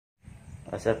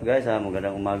What's up guys,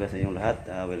 magandang umaga sa inyong lahat.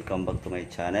 Welcome back to my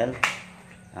channel.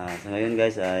 So ngayon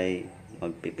guys ay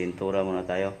magpipintura muna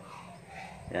tayo.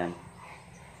 Yan.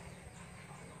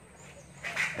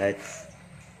 Right.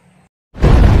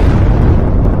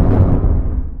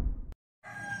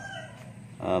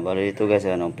 Bali ito guys,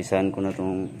 umpisahan ko na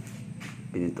itong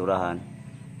pininturahan.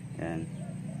 Yan.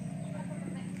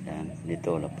 Yan,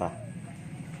 dito wala pa.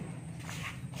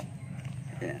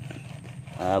 Yan.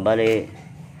 Bali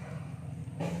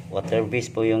water base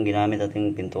po yung ginamit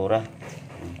ating pintura.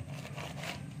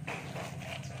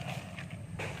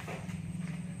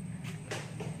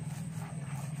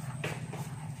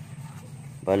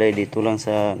 Bale dito lang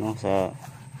sa sa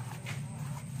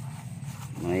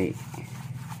may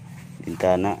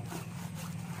bintana.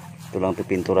 Ito lang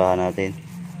pipinturahan natin.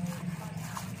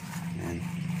 Yan.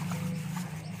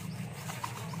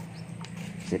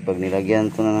 Kasi pag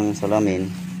nilagyan ito na ng salamin,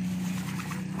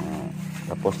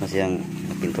 tapos na siyang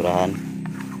pinturahan.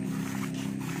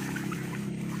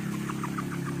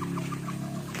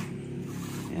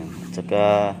 Yan. At saka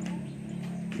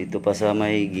dito pa sa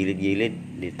may gilid-gilid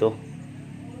dito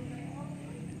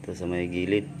sa may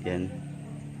gilid yan,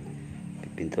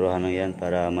 pipinturahan lang yan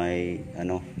para may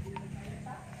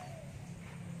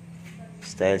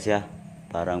style siya,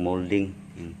 parang molding.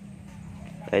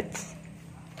 Right.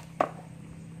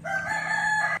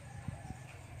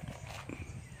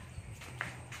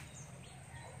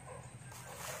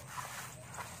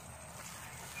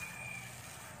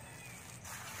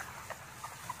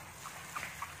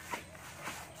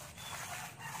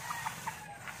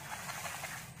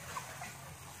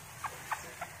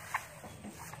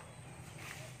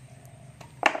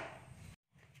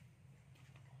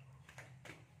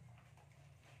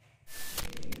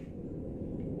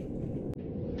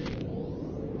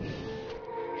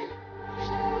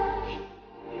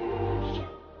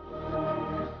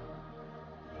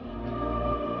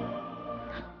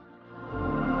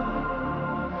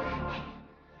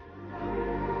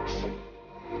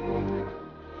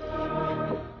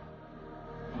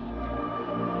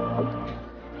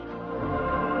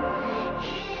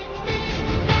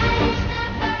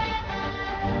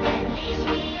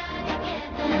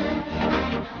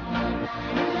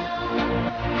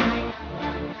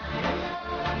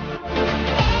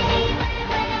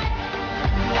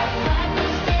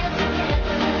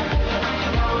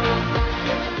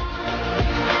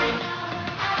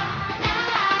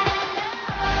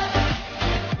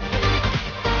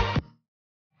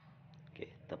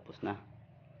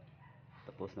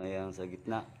 Tapos na yan sa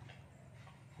gitna.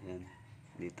 Yan.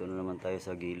 Dito na naman tayo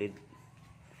sa gilid.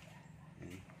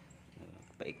 Yan.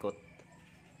 Paikot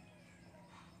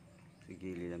sa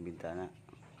gilid ng bintana.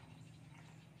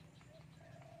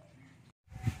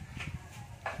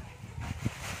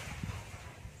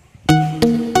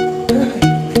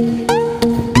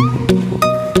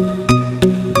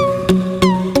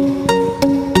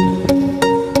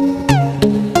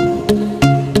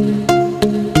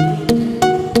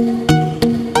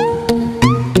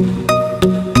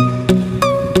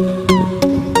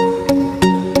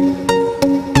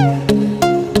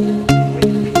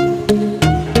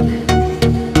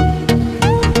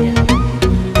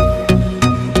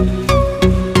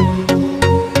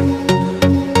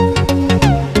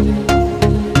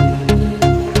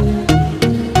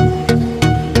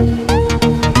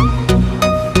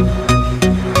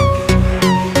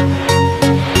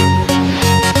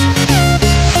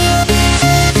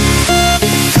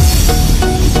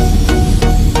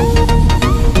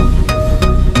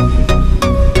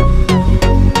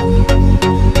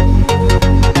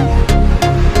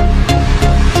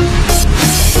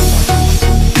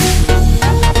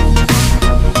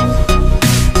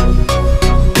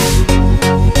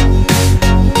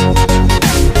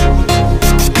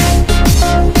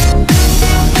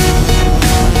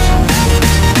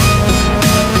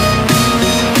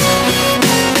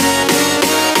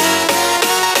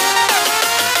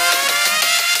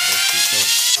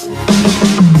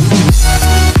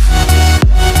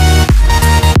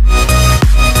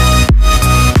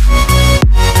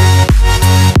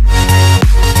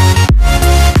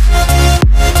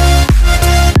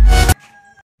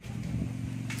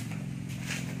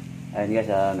 Ayun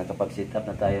guys, nakapag-set up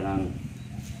na tayo ng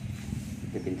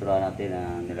pipintura natin.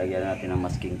 Nilagyan natin ng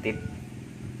masking tape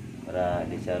para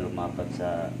hindi siya lumapat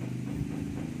sa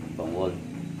pang wall.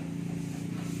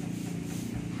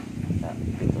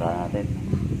 Pipintura natin.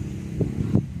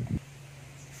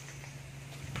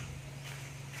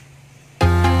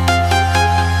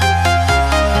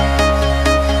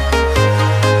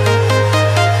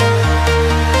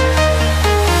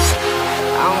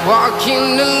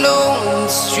 Walking alone,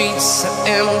 the streets are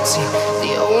empty. empty.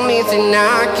 The only thing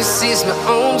I can see is my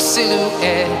own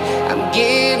silhouette. I'm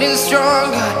getting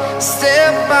stronger,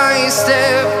 step by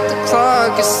step. The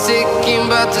clock is ticking,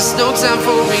 but there's no time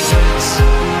for regrets.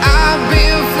 I've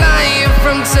been flying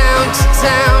from town to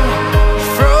town,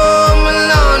 from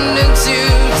London to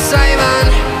Taiwan.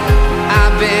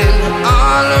 I've been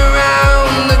all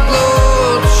around the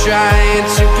globe, trying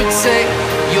to protect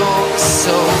your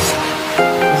soul.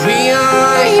 We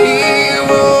are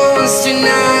heroes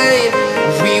tonight.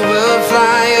 We will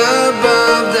fly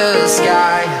above the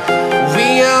sky.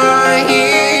 We are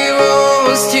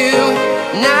heroes tonight.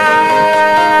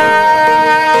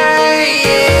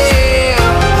 Yeah.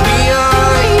 We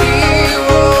are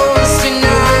heroes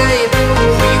tonight.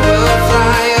 We will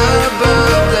fly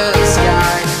above the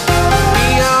sky. We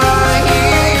are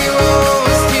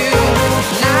heroes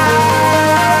tonight.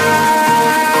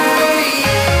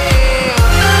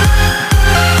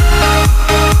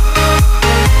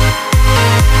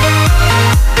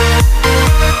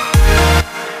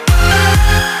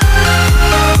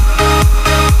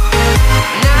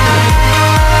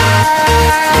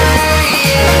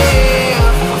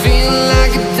 Feeling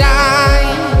like a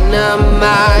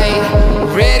dynamite,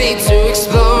 ready to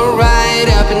explode right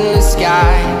up in the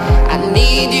sky. I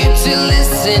need you to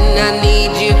listen, I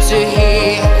need you to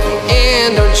hear,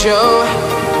 and don't show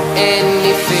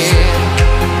any fear.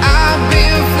 I've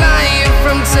been flying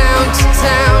from town to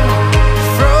town,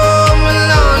 from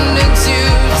London to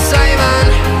Taiwan.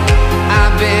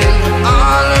 I've been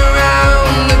all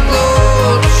around the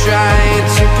globe, trying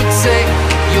to protect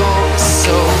your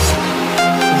soul.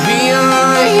 We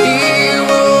are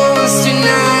heroes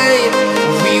tonight.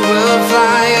 We will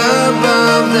fly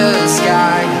above the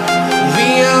sky. We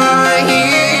are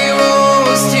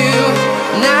heroes tonight.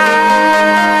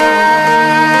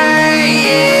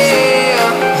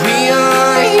 Yeah. We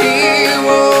are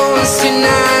heroes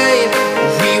tonight.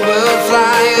 We will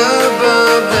fly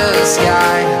above the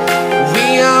sky. We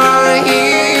are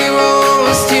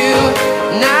heroes tonight.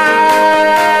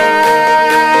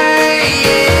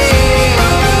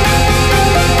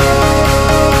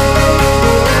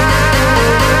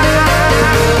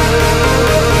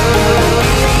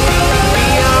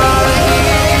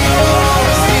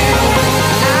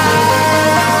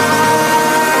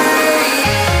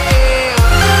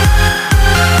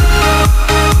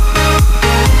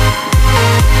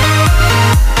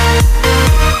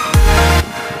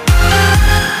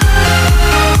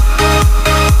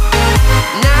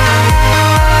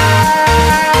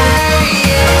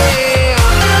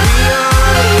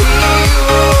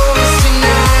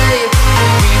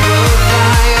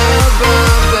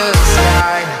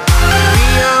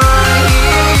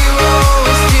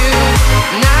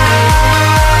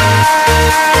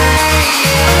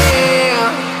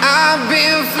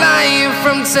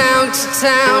 Town to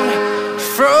town,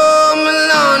 from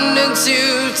London to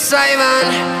Taiwan.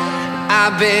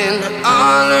 I've been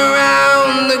all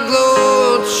around the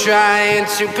globe, trying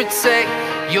to protect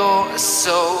your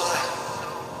soul.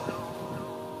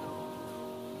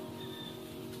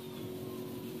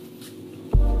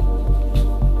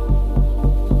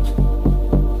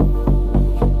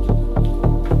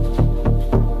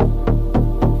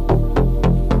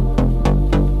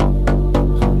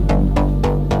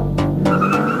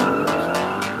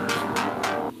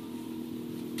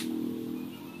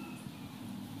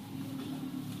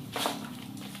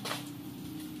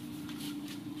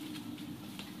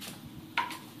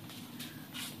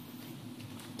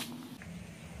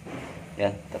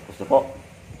 Yan, tapos na po.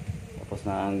 Tapos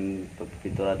na ang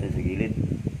pagpipintura natin sa gilid.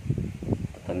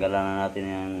 Tatanggalan na natin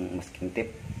yung masking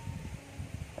tape.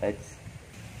 Right.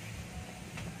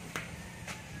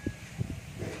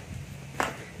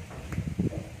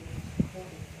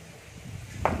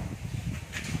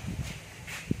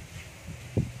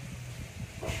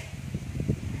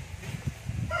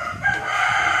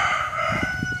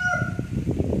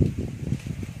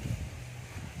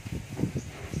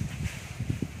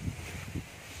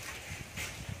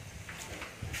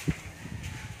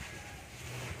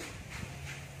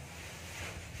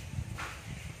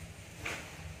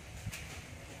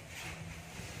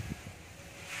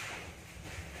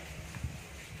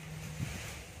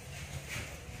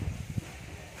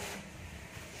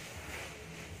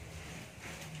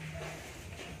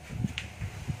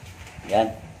 Yan,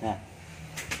 na.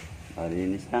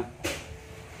 Malinis na.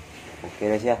 Okay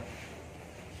na siya.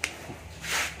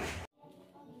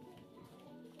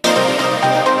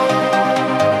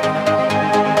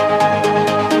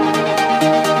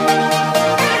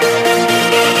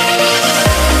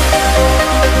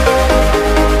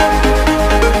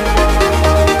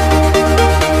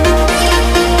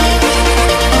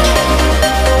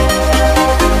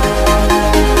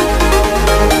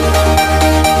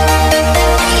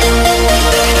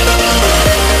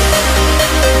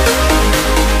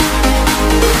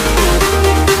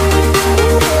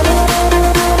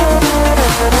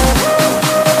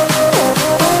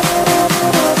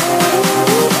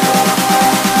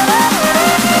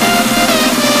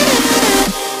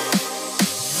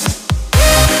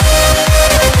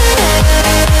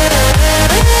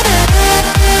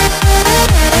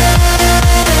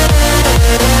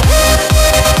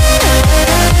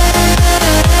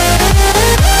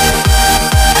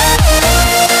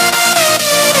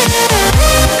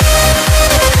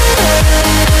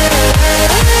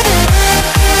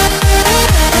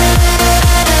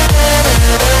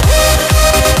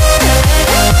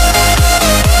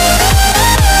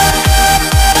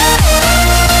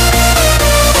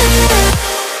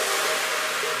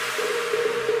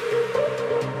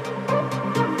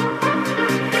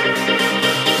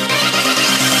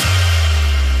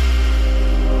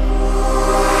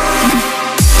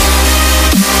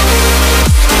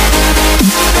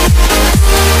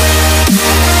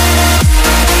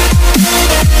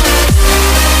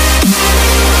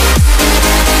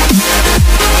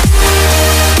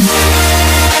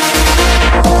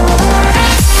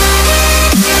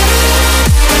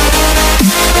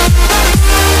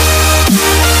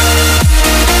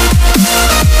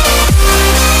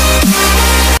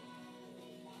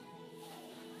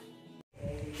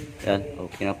 Yan,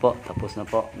 okay na po. Tapos na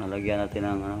po. Nalagyan natin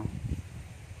ng ano,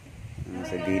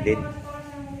 sa gilid.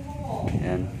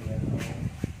 Yan.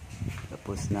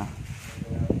 Tapos na.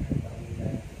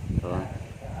 So,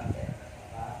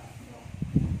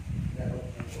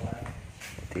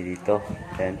 pati dito.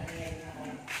 Yan.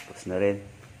 Tapos na rin.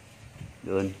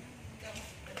 Doon.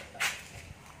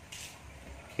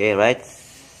 Okay, right?